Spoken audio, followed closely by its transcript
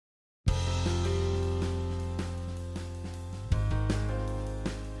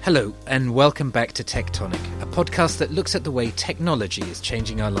Hello, and welcome back to Tectonic, a podcast that looks at the way technology is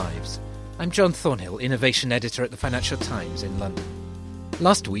changing our lives. I'm John Thornhill, Innovation Editor at the Financial Times in London.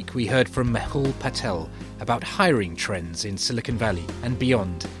 Last week, we heard from Mehul Patel about hiring trends in Silicon Valley and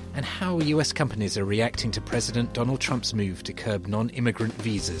beyond, and how US companies are reacting to President Donald Trump's move to curb non-immigrant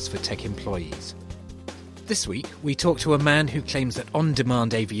visas for tech employees. This week, we talk to a man who claims that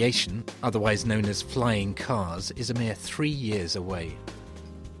on-demand aviation, otherwise known as flying cars, is a mere 3 years away.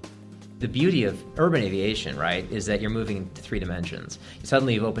 The beauty of urban aviation, right, is that you're moving to three dimensions.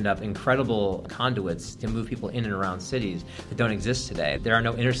 Suddenly you've opened up incredible conduits to move people in and around cities that don't exist today. There are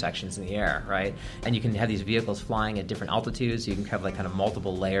no intersections in the air, right? And you can have these vehicles flying at different altitudes, so you can have like kind of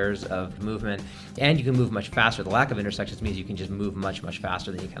multiple layers of movement, and you can move much faster. The lack of intersections means you can just move much, much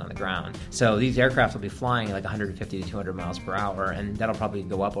faster than you can on the ground. So these aircraft will be flying like 150 to 200 miles per hour, and that'll probably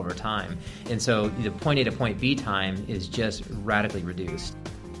go up over time. And so the point A to point B time is just radically reduced.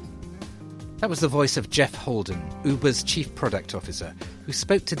 That was the voice of Jeff Holden, Uber's Chief Product Officer, who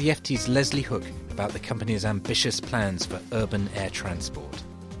spoke to the FT's Leslie Hook about the company's ambitious plans for urban air transport.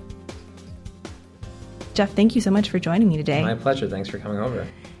 Jeff, thank you so much for joining me today. My pleasure. Thanks for coming over.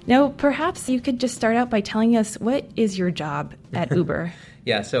 Now, perhaps you could just start out by telling us, what is your job at Uber?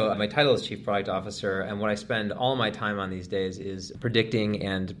 Yeah, so my title is Chief Product Officer, and what I spend all my time on these days is predicting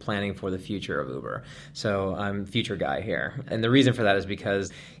and planning for the future of Uber. So I'm future guy here. And the reason for that is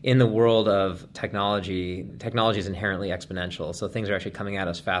because in the world of technology is inherently exponential, so things are actually coming at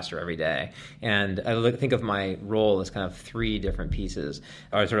us faster every day. And I think of my role as kind of three different pieces,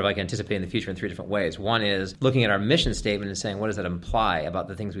 or sort of like anticipating the future in three different ways. One is looking at our mission statement and saying, what does that imply about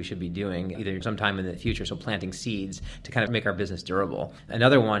the things we should be doing, either sometime in the future, so planting seeds to kind of make our business durable.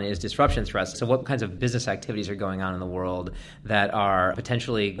 Another one is disruption threats. So what kinds of business activities are going on in the world that are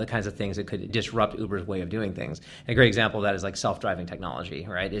potentially the kinds of things that could disrupt Uber's way of doing things? And a great example of that is like self-driving technology,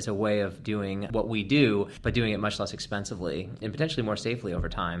 right? It's a way of doing what we do, but doing it much less expensively and potentially more safely over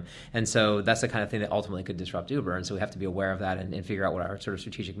time. And so that's the kind of thing that ultimately could disrupt Uber. And so we have to be aware of that and figure out what our sort of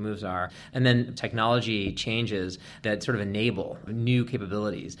strategic moves are. And then technology changes that sort of enable new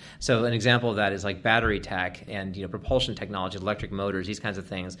capabilities. So an example of that is like battery tech and propulsion technology, electric motors, these kinds of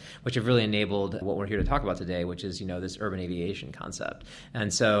things, which have really enabled what we're here to talk about today, which is this urban aviation concept.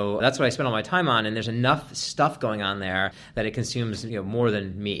 And so that's what I spend all my time on, and there's enough stuff going on there that it consumes more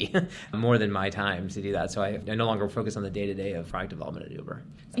than me, more than my time to do that. So I no longer focus on the day-to-day of product development at Uber.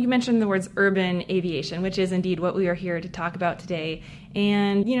 You mentioned the words urban aviation, which is indeed what we are here to talk about today.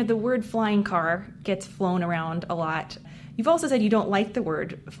 And the word flying car gets flown around a lot. You've also said you don't like the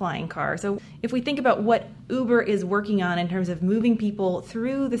word flying car. So if we think about what Uber is working on in terms of moving people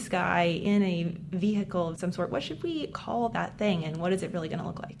through the sky in a vehicle of some sort, what should we call that thing, and what is it really going to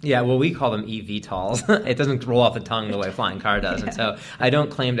look like? Yeah, well, we call them eVTOLs. It doesn't roll off the tongue the way a flying car does. Yeah. And so I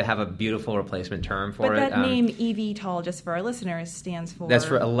don't claim to have a beautiful replacement term for it. But that name eVTOL, just for our listeners, stands for? That's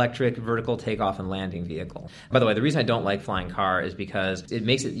for electric vertical takeoff and landing vehicle. By the way, the reason I don't like flying car is because it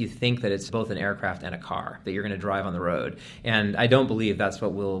makes you think that it's both an aircraft and a car, that you're going to drive on the road. And I don't believe that's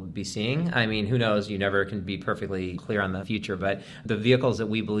what we'll be seeing. I mean, who knows? You never can be perfectly clear on the future. But the vehicles that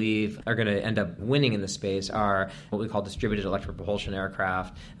we believe are going to end up winning in the space are what we call distributed electric propulsion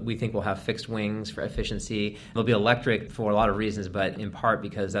aircraft. We think we'll have fixed wings for efficiency. They'll be electric for a lot of reasons, but in part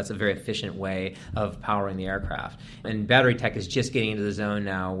because that's a very efficient way of powering the aircraft. And battery tech is just getting into the zone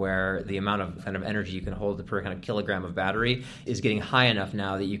now where the amount of kind of energy you can hold per kind of kilogram of battery is getting high enough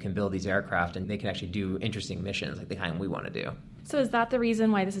now that you can build these aircraft and they can actually do interesting missions like the kind we want to do. So is that the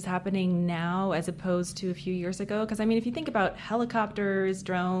reason why this is happening now as opposed to a few years ago? Because, I mean, if you think about helicopters,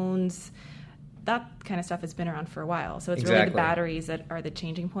 drones, that kind of stuff has been around for a while. So it's really the batteries that are the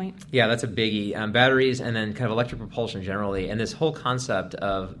changing point? Yeah, that's a biggie. Batteries and then kind of electric propulsion generally. And this whole concept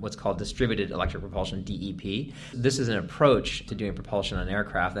of what's called distributed electric propulsion, DEP, this is an approach to doing propulsion on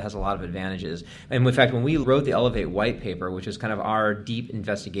aircraft that has a lot of advantages. And in fact, when we wrote the Elevate white paper, which is kind of our deep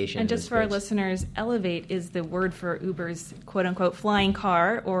investigation. And just for our listeners, Elevate is the word for Uber's quote-unquote flying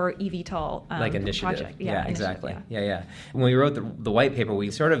car or eVTOL like initiative. Project. Yeah, exactly. Yeah. When we wrote the white paper, we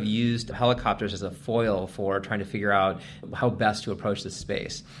sort of used helicopters as a foil for trying to figure out how best to approach this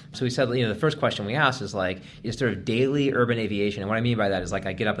space. So we said, the first question we asked is is sort of daily urban aviation. And what I mean by that is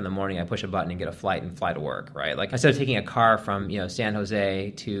I get up in the morning, I push a button and get a flight and fly to work, right? Like instead of taking a car from, San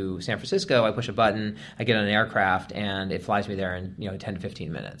Jose to San Francisco, I push a button, I get on an aircraft and it flies me there in, 10 to 15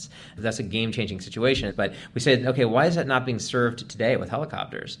 minutes. That's a game-changing situation. But we said, okay, why is that not being served today with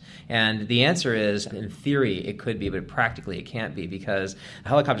helicopters? And the answer is, in theory, it could be, but practically it can't be because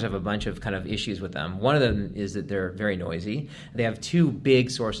helicopters have a bunch of kind of issues issues with them. One of them is that they're very noisy. They have two big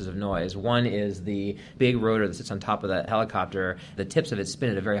sources of noise. One is the big rotor that sits on top of that helicopter. The tips of it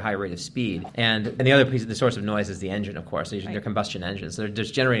spin at a very high rate of speed. And the other piece, the source of noise is the engine, of course. They're combustion engines. So they're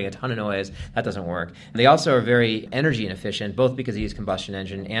just generating a ton of noise. That doesn't work. They also are very energy inefficient, both because they use combustion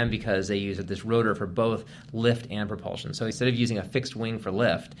engine and because they use this rotor for both lift and propulsion. So instead of using a fixed wing for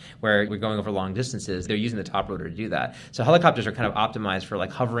lift, where we're going over long distances, they're using the top rotor to do that. So helicopters are kind of optimized for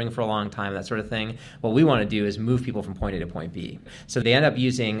like hovering for a long time, that sort of thing. What we want to do is move people from point A to point B. So they end up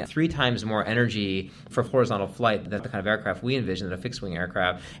using 3 times more energy for horizontal flight than the kind of aircraft we envision, than a fixed wing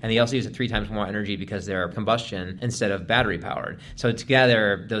aircraft. And they also use 3 times more energy because they're combustion instead of battery powered. So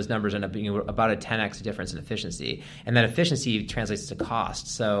together, those numbers end up being about a 10x difference in efficiency. And that efficiency translates to cost.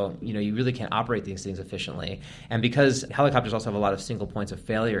 So, you really can't operate these things efficiently. And because helicopters also have a lot of single points of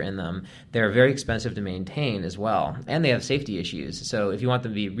failure in them, they're very expensive to maintain as well. And they have safety issues. So if you want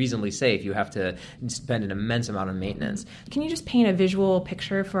them to be reasonably safe, you have to spend an immense amount of maintenance. Can you just paint a visual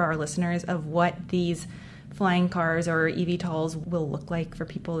picture for our listeners of what these flying cars or eVTOLs will look like for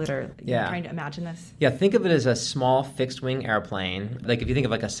people that are trying to imagine this? Yeah, think of it as a small fixed-wing airplane. Like if you think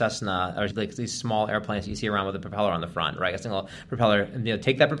of like a Cessna or like these small airplanes you see around with a propeller on the front, right? A single propeller.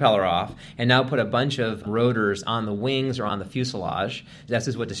 Take that propeller off and now put a bunch of rotors on the wings or on the fuselage. This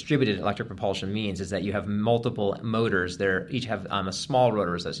is what distributed electric propulsion means, is that you have multiple motors that each have a small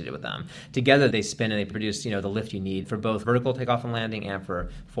rotor associated with them. Together they spin and they produce the lift you need for both vertical takeoff and landing and for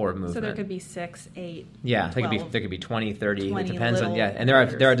forward movement. So there could be 6, 8, yeah, there could be 20, 30. It depends on and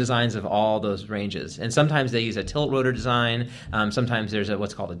there are designs of all those ranges. And sometimes they use a tilt rotor design. Sometimes there's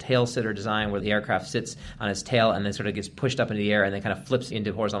what's called a tail sitter design, where the aircraft sits on its tail and then sort of gets pushed up into the air and then kind of flips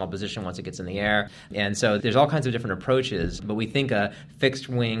into horizontal position once it gets in the air. And so there's all kinds of different approaches, but we think a fixed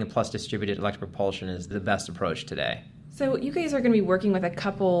wing plus distributed electric propulsion is the best approach today. So you guys are going to be working with a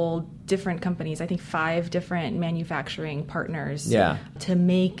couple different companies, I think 5 different manufacturing partners to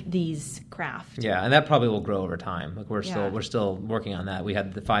make these craft. Yeah, and that probably will grow over time. Like we're still working on that. We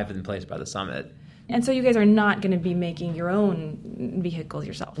had the 5 in place by the summit. And so you guys are not going to be making your own vehicles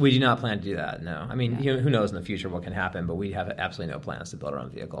yourself? We do not plan to do that, no. I mean, who knows in the future what can happen, but we have absolutely no plans to build our own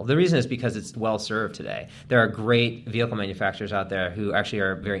vehicle. The reason is because it's well served today. There are great vehicle manufacturers out there who actually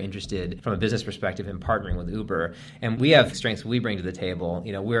are very interested from a business perspective in partnering with Uber. And we have strengths we bring to the table.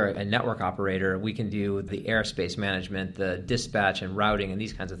 We're a network operator. We can do the airspace management, the dispatch and routing and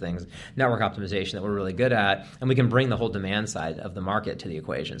these kinds of things, network optimization that we're really good at. And we can bring the whole demand side of the market to the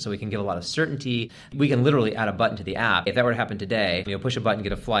equation. So we can give a lot of certainty. We can literally add a button to the app. If that were to happen today, push a button,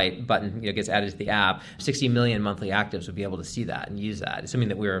 get a flight, button gets added to the app, 60 million monthly actives would be able to see that and use that. It's something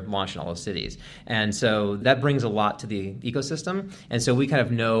that we're launching in all those cities. And so that brings a lot to the ecosystem. And so we kind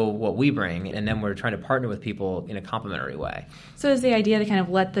of know what we bring, and then we're trying to partner with people in a complementary way. So is the idea to kind of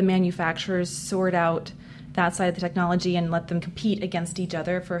let the manufacturers sort out that side of the technology and let them compete against each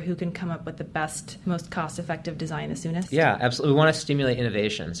other for who can come up with the best, most cost-effective design the soonest? Yeah, absolutely. We want to stimulate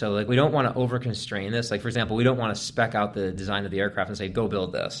innovation. So we don't want to over-constrain this. For example, we don't want to spec out the design of the aircraft and say, go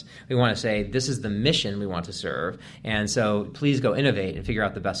build this. We want to say, this is the mission we want to serve, and so please go innovate and figure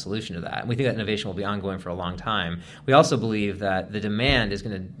out the best solution to that. And we think that innovation will be ongoing for a long time. We also believe that the demand is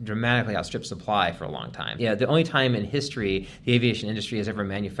going to dramatically outstrip supply for a long time. The only time in history the aviation industry has ever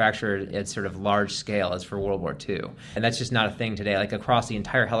manufactured at sort of large scale is for World War II. And that's just not a thing today. Across the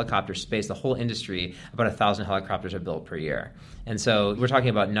entire helicopter space, the whole industry, about 1,000 helicopters are built per year. And so we're talking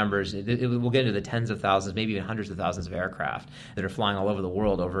about numbers. We'll get into the tens of thousands, maybe even hundreds of thousands of aircraft that are flying all over the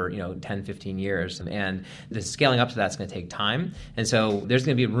world over 10, 15 years. And the scaling up to that's going to take time. And so there's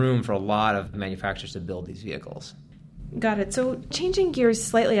going to be room for a lot of manufacturers to build these vehicles. Got it. So changing gears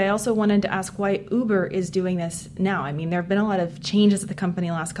slightly, I also wanted to ask why Uber is doing this now. I mean, there have been a lot of changes at the company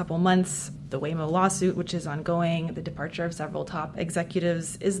in the last couple of months. The Waymo lawsuit, which is ongoing, the departure of several top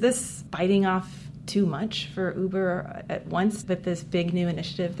executives. Is this biting off too much for Uber at once with this big new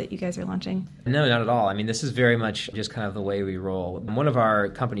initiative that you guys are launching? No, not at all. I mean, this is very much just kind of the way we roll. One of our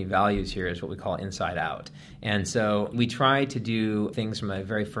company values here is what we call inside out. And so we try to do things from a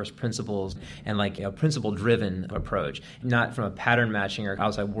very first principles and a principle-driven approach, not from a pattern matching or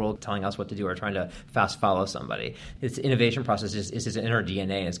outside world telling us what to do or trying to fast follow somebody. This innovation process is in our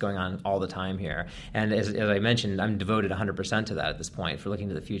DNA, and it's going on all the time here. And as I mentioned, I'm devoted 100% to that at this point for looking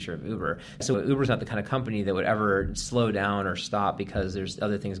to the future of Uber. So Uber's not the kind of company that would ever slow down or stop because there's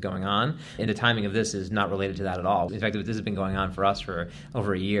other things going on. And the timing of this is not related to that at all. In fact, this has been going on for us for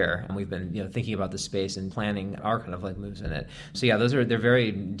over a year, and we've been thinking about the space and planning our kind of moves in it. So they're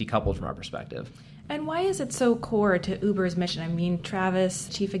very decoupled from our perspective. And why is it so core to Uber's mission? I mean, Travis,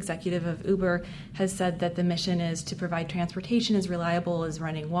 chief executive of Uber, has said that the mission is to provide transportation as reliable as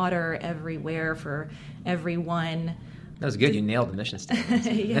running water everywhere for everyone. That was good. You nailed the mission statement.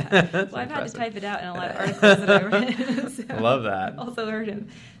 Yeah. Well, I've had to type it out in a lot of articles that I read. So I love that. Also heard him.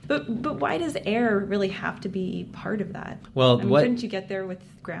 But why does air really have to be part of that? Well, couldn't you get there with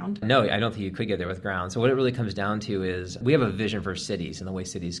ground? No, I don't think you could get there with ground. So what it really comes down to is we have a vision for cities and the way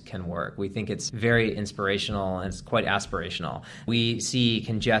cities can work. We think it's very inspirational and it's quite aspirational. We see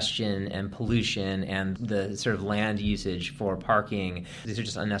congestion and pollution and the sort of land usage for parking. These are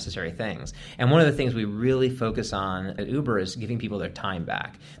just unnecessary things. And one of the things we really focus on at Uber is giving people their time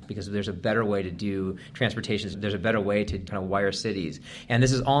back, because there's a better way to do transportation. There's a better way to kind of wire cities. And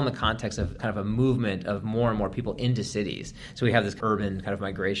this is all in the context of kind of a movement of more and more people into cities. So we have this urban kind of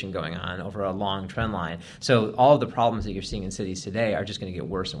migration going on over a long trend line. So all of the problems that you're seeing in cities today are just going to get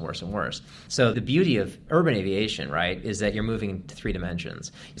worse and worse and worse. So the beauty of urban aviation, right, is that you're moving into 3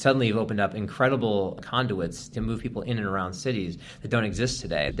 dimensions. Suddenly you've opened up incredible conduits to move people in and around cities that don't exist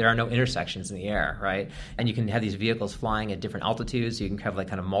today. There are no intersections in the air, right? And you can have these vehicles flying at different altitudes, so you can have like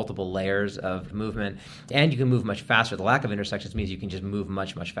kind of multiple layers of movement, and you can move much faster. The lack of intersections means you can just move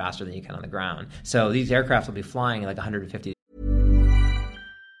much, much faster than you can on the ground. So these aircraft will be flying like 150.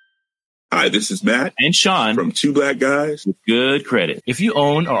 Hi, this is Matt and Sean from Two Black Guys with Good Credit. If you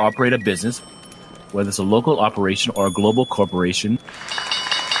own or operate a business, whether it's a local operation or a global corporation,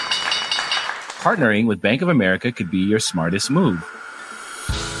 partnering with Bank of America could be your smartest move.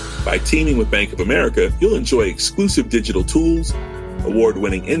 By teaming with Bank of America, you'll enjoy exclusive digital tools,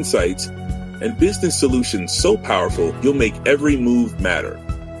 award-winning insights, and business solutions so powerful you'll make every move matter.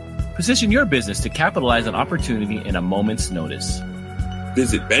 Position your business to capitalize on opportunity in a moment's notice.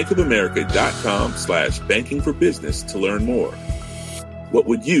 Visit bankofamerica.com/banking for business to learn more. What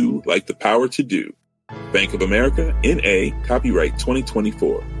would you like the power to do? Bank of America, N.A., copyright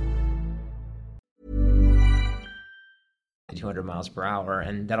 2024. 200 miles per hour,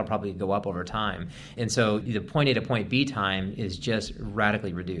 and that'll probably go up over time. And so the point A to point B time is just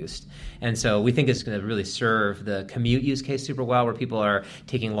radically reduced. And so we think it's going to really serve the commute use case super well, where people are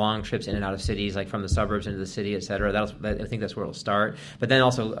taking long trips in and out of cities, like from the suburbs into the city, et cetera. I think that's where it'll start. But then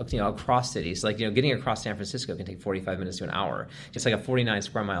also, across cities, like, getting across San Francisco can take 45 minutes to an hour. Just like a 49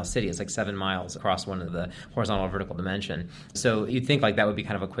 square mile city, it's like 7 miles across one of the horizontal or vertical dimension. So you'd think like that would be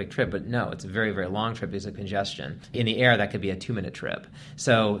kind of a quick trip, but no, it's a very, very long trip because of congestion. In the air, that could be a 2-minute trip.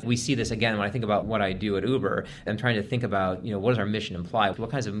 So we see this again when I think about what I do at Uber. I'm trying to think about, what does our mission imply? What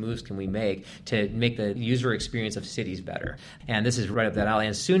kinds of moves can we make to make the user experience of cities better? And this is right up that alley.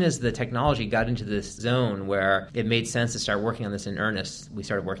 And as soon as the technology got into this zone where it made sense to start working on this in earnest, we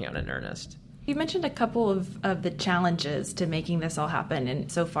started working on it in earnest. You mentioned a couple of the challenges to making this all happen.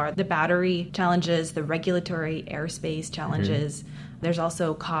 And so far, the battery challenges, the regulatory airspace challenges, there's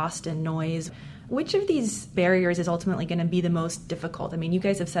also cost and noise. Which of these barriers is ultimately going to be the most difficult? I mean, you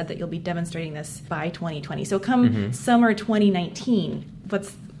guys have said that you'll be demonstrating this by 2020. So come summer 2019,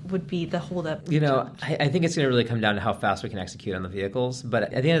 would be the holdup? I think it's going to really come down to how fast we can execute on the vehicles.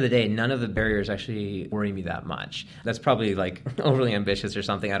 But at the end of the day, none of the barriers actually worry me that much. That's probably like overly ambitious or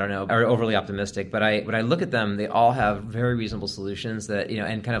something, I don't know, or overly optimistic. But when I look at them, they all have very reasonable solutions that,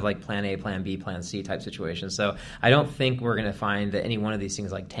 and kind of like plan A, plan B, plan C type situations. So I don't think we're going to find that any one of these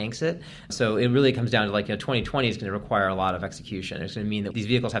things like tanks it. So it really comes down to 2020 is going to require a lot of execution. It's going to mean that these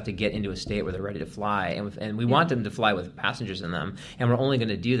vehicles have to get into a state where they're ready to fly. And we want them to fly with passengers in them. And we're only going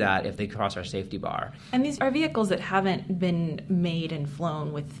to do that if they cross our safety bar. And these are vehicles that haven't been made and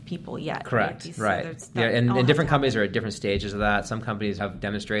flown with people yet. Correct, right. So and different companies are at different stages of that. Some companies have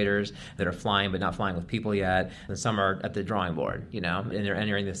demonstrators that are flying but not flying with people yet. And some are at the drawing board, and they're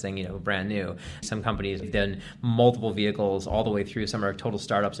entering this thing, brand new. Some companies have done multiple vehicles all the way through. Some are total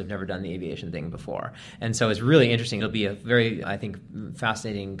startups that have never done the aviation thing before. And so it's really interesting. It'll be a very, I think,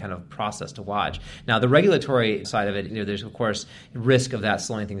 fascinating kind of process to watch. Now, the regulatory side of it, there's, of course, risk of that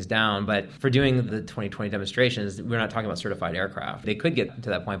slowing things down. But for doing the 2020 demonstrations, we're not talking about certified aircraft. They could get to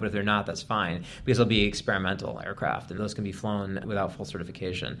that point, but if they're not, that's fine, because they'll be experimental aircraft, and those can be flown without full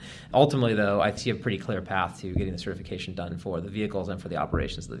certification. Ultimately, though, I see a pretty clear path to getting the certification done for the vehicles and for the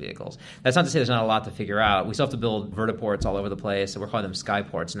operations of the vehicles. That's not to say there's not a lot to figure out. We still have to build vertiports all over the place, so we're calling them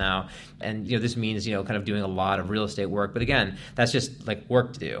skyports now. And this means kind of doing a lot of real estate work. But again, that's just like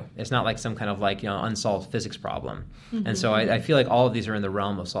work to do. It's not like some kind of unsolved physics problem. Mm-hmm. And so I feel like all of these are in the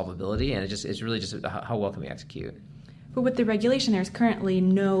realm of solvability, and it's really just how well can we execute. But with the regulation, there's currently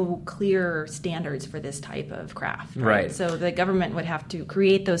no clear standards for this type of craft, right? So the government would have to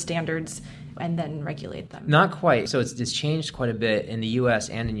create those standards and then regulate them? Not quite. So it's changed quite a bit in the U.S.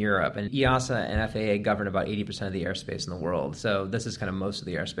 and in Europe. And EASA and FAA govern about 80% of the airspace in the world. So this is kind of most of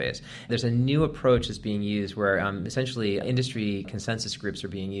the airspace. There's a new approach that's being used where essentially industry consensus groups are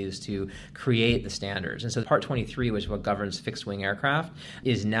being used to create the standards. And so Part 23, which is what governs fixed-wing aircraft,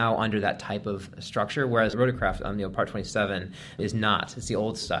 is now under that type of structure, whereas rotorcraft, Part 27, is not. It's the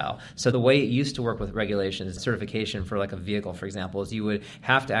old style. So the way it used to work with regulations, certification for like a vehicle, for example, is you would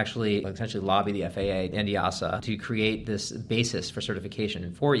have to actually essentially lobby the FAA and EASA to create this basis for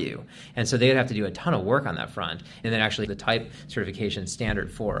certification for you. And so they'd have to do a ton of work on that front, and then actually the type certification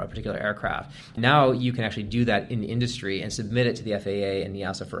standard for a particular aircraft. Now you can actually do that in industry and submit it to the FAA and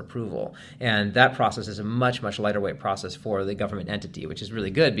EASA for approval. And that process is a much, much lighter weight process for the government entity, which is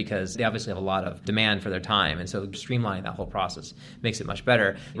really good because they obviously have a lot of demand for their time. And so streamlining that whole process makes it much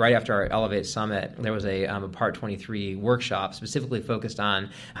better. Right after our Elevate Summit, there was a Part 23 workshop specifically focused on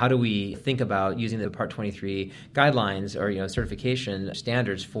how do we think about using the Part 23 guidelines or certification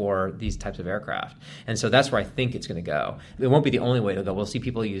standards for these types of aircraft. And so that's where I think it's going to go. It won't be the only way to go. We'll see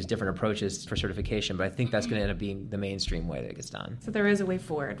people use different approaches for certification, but I think that's going to end up being the mainstream way that it gets done. So there is a way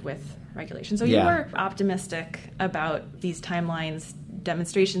forward with regulation. So you were optimistic about these timelines,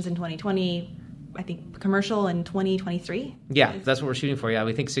 demonstrations in 2020, I think commercial in 2023? Yeah, that's what we're shooting for. Yeah,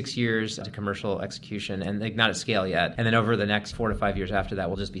 we think 6 years to commercial execution and not at scale yet. And then over the next 4 to 5 years after that,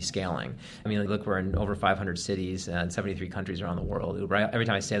 we'll just be scaling. I mean, look, we're in over 500 cities and 73 countries around the world. Every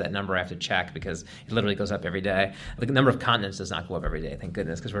time I say that number, I have to check because it literally goes up every day. The number of continents does not go up every day, thank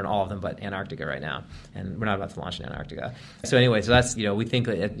goodness, because we're in all of them but Antarctica right now. And we're not about to launch in Antarctica. So anyway, so that's, we think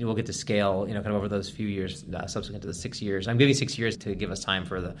that we'll get to scale, kind of over those few years subsequent to the 6 years. I'm giving 6 years to give us time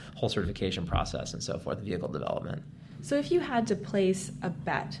for the whole certification process and so forth, the vehicle development. So if you had to place a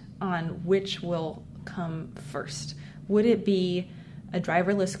bet on which will come first, would it be a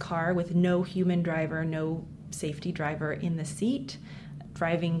driverless car with no human driver, no safety driver in the seat,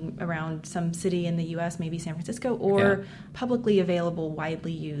 driving around some city in the U.S., maybe San Francisco, or publicly available,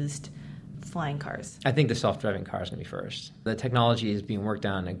 widely used flying cars? I think the self-driving car is going to be first. The technology is being worked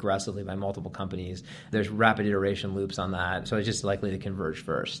on aggressively by multiple companies. There's rapid iteration loops on that, so it's just likely to converge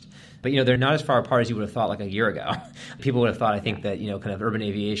first. But, they're not as far apart as you would have thought like a year ago. People would have thought, I think, that, kind of urban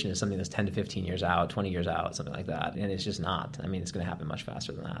aviation is something that's 10 to 15 years out, 20 years out, something like that. And it's just not. I mean, it's going to happen much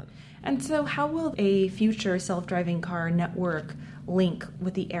faster than that. And so how will a future self-driving car network link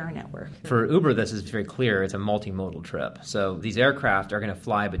with the air network? For Uber, this is very clear. It's a multimodal trip. So these aircraft are going to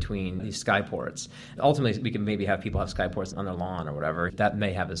fly between these skyports. Ultimately, we can maybe have people have skyports on their lawn or whatever. That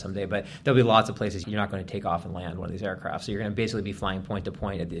may happen someday, but there'll be lots of places you're not going to take off and land one of these aircraft. So you're going to basically be flying point to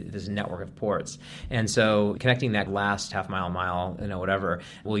point at this network of ports. And so connecting that last half mile, whatever,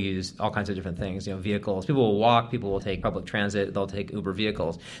 we'll use all kinds of different things. Vehicles. People will walk. People will take public transit. They'll take Uber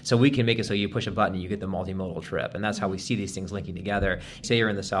vehicles. So we can make it so you push a button and you get the multimodal trip. And that's how we see these things linking together. Say you're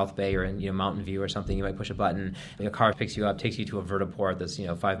in the South Bay or in Mountain View or something, you might push a button, a car picks you up, takes you to a vertiport that's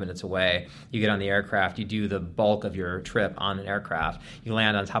 5 minutes away. You get on the aircraft, you do the bulk of your trip on an aircraft. You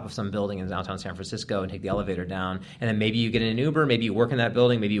land on top of some building in downtown San Francisco and take the elevator down, and then maybe you get in an Uber, maybe you work in that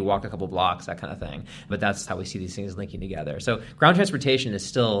building, maybe you walk a couple blocks, that kind of thing. But that's how we see these things linking together. So ground transportation is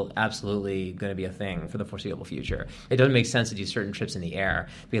still absolutely going to be a thing for the foreseeable future. It doesn't make sense to do certain trips in the air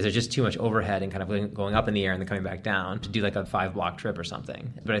because there's just too much overhead and kind of going up in the air and then coming back down to do like a 5-block trip or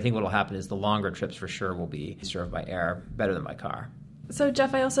something. But I think what will happen is the longer trips for sure will be served by air better than by car. So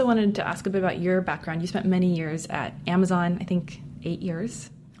Jeff, I also wanted to ask a bit about your background. You spent many years at Amazon, I think 8 years.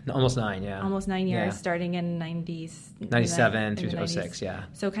 Almost 9, yeah. Almost 9 years, starting in 97 through 06, yeah.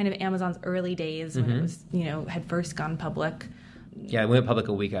 So kind of Amazon's early days when it was, had first gone public. Yeah, we went public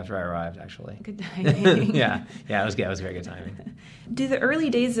a week after I arrived, actually. Good timing. yeah, it was good. It was very good timing. Do the early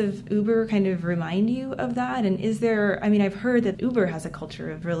days of Uber kind of remind you of that? And is there, I've heard that Uber has a culture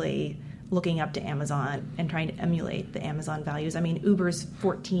of really looking up to Amazon and trying to emulate the Amazon values. Uber's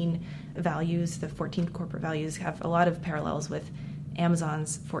 14 values, the 14 corporate values, have a lot of parallels with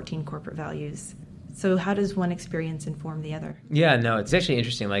Amazon's 14 corporate values. So how does one experience inform the other? Yeah, no, it's actually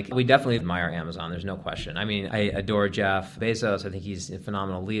interesting. We definitely admire Amazon. There's no question. I adore Jeff Bezos. I think he's a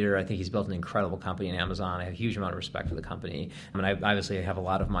phenomenal leader. I think he's built an incredible company in Amazon. I have a huge amount of respect for the company. I obviously have a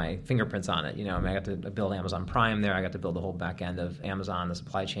lot of my fingerprints on it. I got to build Amazon Prime there. I got to build the whole back end of Amazon, the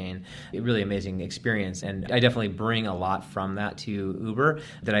supply chain. A really amazing experience. And I definitely bring a lot from that to Uber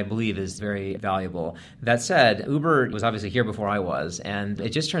that I believe is very valuable. That said, Uber was obviously here before I was. And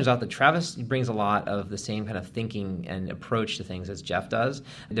it just turns out that Travis brings a lot lot of the same kind of thinking and approach to things as Jeff does.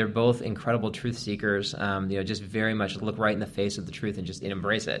 They're both incredible truth seekers, just very much look right in the face of the truth and just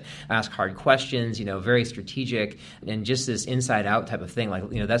embrace it. Ask hard questions, very strategic, and just this inside-out type of thing.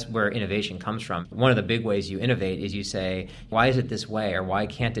 That's where innovation comes from. One of the big ways you innovate is you say, why is it this way, or why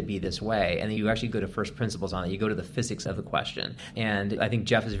can't it be this way? And then you actually go to first principles on it. You go to the physics of the question. And I think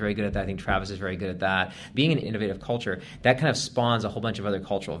Jeff is very good at that. I think Travis is very good at that. Being an innovative culture, that kind of spawns a whole bunch of other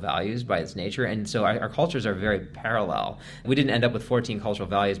cultural values by its nature. And so our cultures are very parallel. We didn't end up with 14 cultural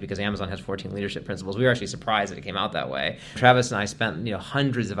values because Amazon has 14 leadership principles. We were actually surprised that it came out that way. Travis and I spent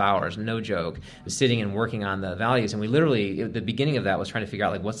hundreds of hours, no joke, sitting and working on the values. And we literally, the beginning of that was trying to figure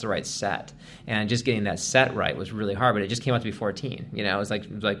out what's the right set. And just getting that set right was really hard, but it just came out to be 14. It was like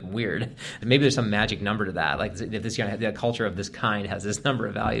weird. Maybe there's some magic number to that. Like if the culture of this kind has this number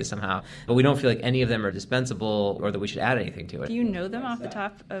of values somehow, but we don't feel like any of them are dispensable or that we should add anything to it. Do you know them off the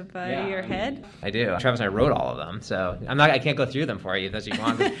top of your head? I do. Travis and I wrote all of them, so I can't go through them for you if that's what you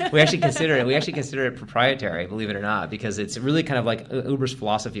want. We actually consider it proprietary, believe it or not, because it's really kind of like Uber's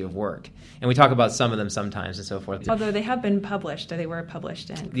philosophy of work. And we talk about some of them sometimes and so forth. Although they have been published, they were published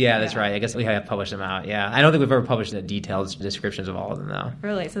in. Yeah, that's right. I guess we have published them out. Yeah, I don't think we've ever published the detailed descriptions of all of them, though.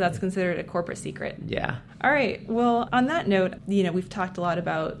 Really? So that's considered a corporate secret? Yeah. All right. Well, on that note, we've talked a lot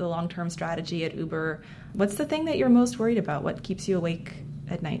about the long-term strategy at Uber. What's the thing that you're most worried about? What keeps you awake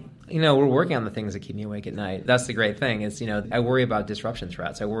at night? We're working on the things that keep me awake at night. That's the great thing is, I worry about disruption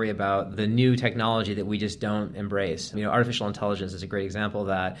threats. I worry about the new technology that we just don't embrace. Artificial intelligence is a great example of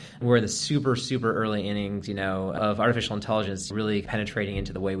that. We're in the super, super early innings, of artificial intelligence really penetrating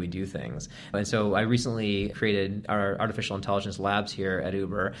into the way we do things. And so I recently created our artificial intelligence labs here at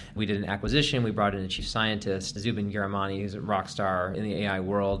Uber. We did an acquisition. We brought in a chief scientist, Zubin Giramani, who's a rock star in the AI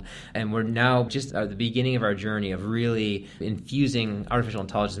world. And we're now just at the beginning of our journey of really infusing artificial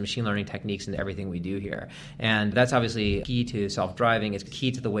intelligence and machine learning techniques into everything we do here. And that's obviously key to self-driving. It's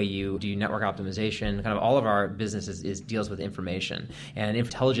key to the way you do network optimization. Kind of all of our business deals with information. And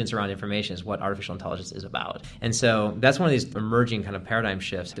intelligence around information is what artificial intelligence is about. And so that's one of these emerging kind of paradigm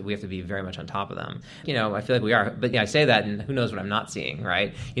shifts that we have to be very much on top of them. I feel like we are. But I say that, and who knows what I'm not seeing,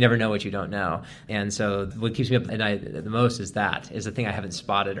 right? You never know what you don't know. And so what keeps me up at night the most is the thing I haven't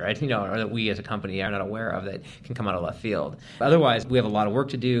spotted, right? Or that we as a company are not aware of that can come out of left field. Otherwise, we have a lot of work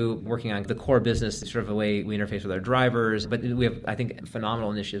to do, working on the core business, sort of the way we interface with our drivers. But we have, I think, phenomenal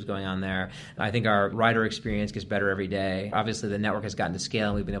initiatives going on there. I think our rider experience gets better every day. Obviously, the network has gotten to scale,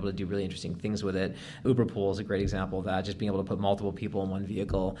 and we've been able to do really interesting things with it. Uber Pool is a great example of that, just being able to put multiple people in one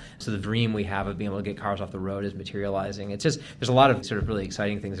vehicle. So the dream we have of being able to get cars off the road is materializing. It's just, there's a lot of sort of really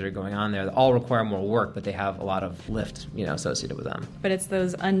exciting things that are going on there that all require more work, but they have a lot of lift, associated with them. But it's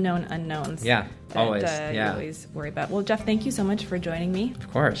those unknown unknowns. Yeah, always. You always worry about. Well, Jeff, thank you so much for joining me.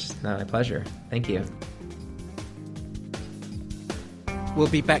 Of course. No, my pleasure. Thank you. We'll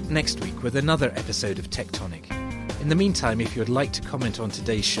be back next week with another episode of Tectonic. In the meantime, if you'd like to comment on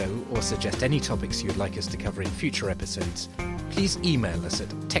today's show or suggest any topics you'd like us to cover in future episodes, please email us at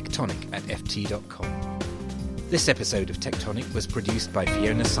tectonic@ft.com. This episode of Tectonic was produced by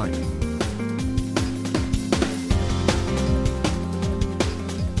Fiona Simon.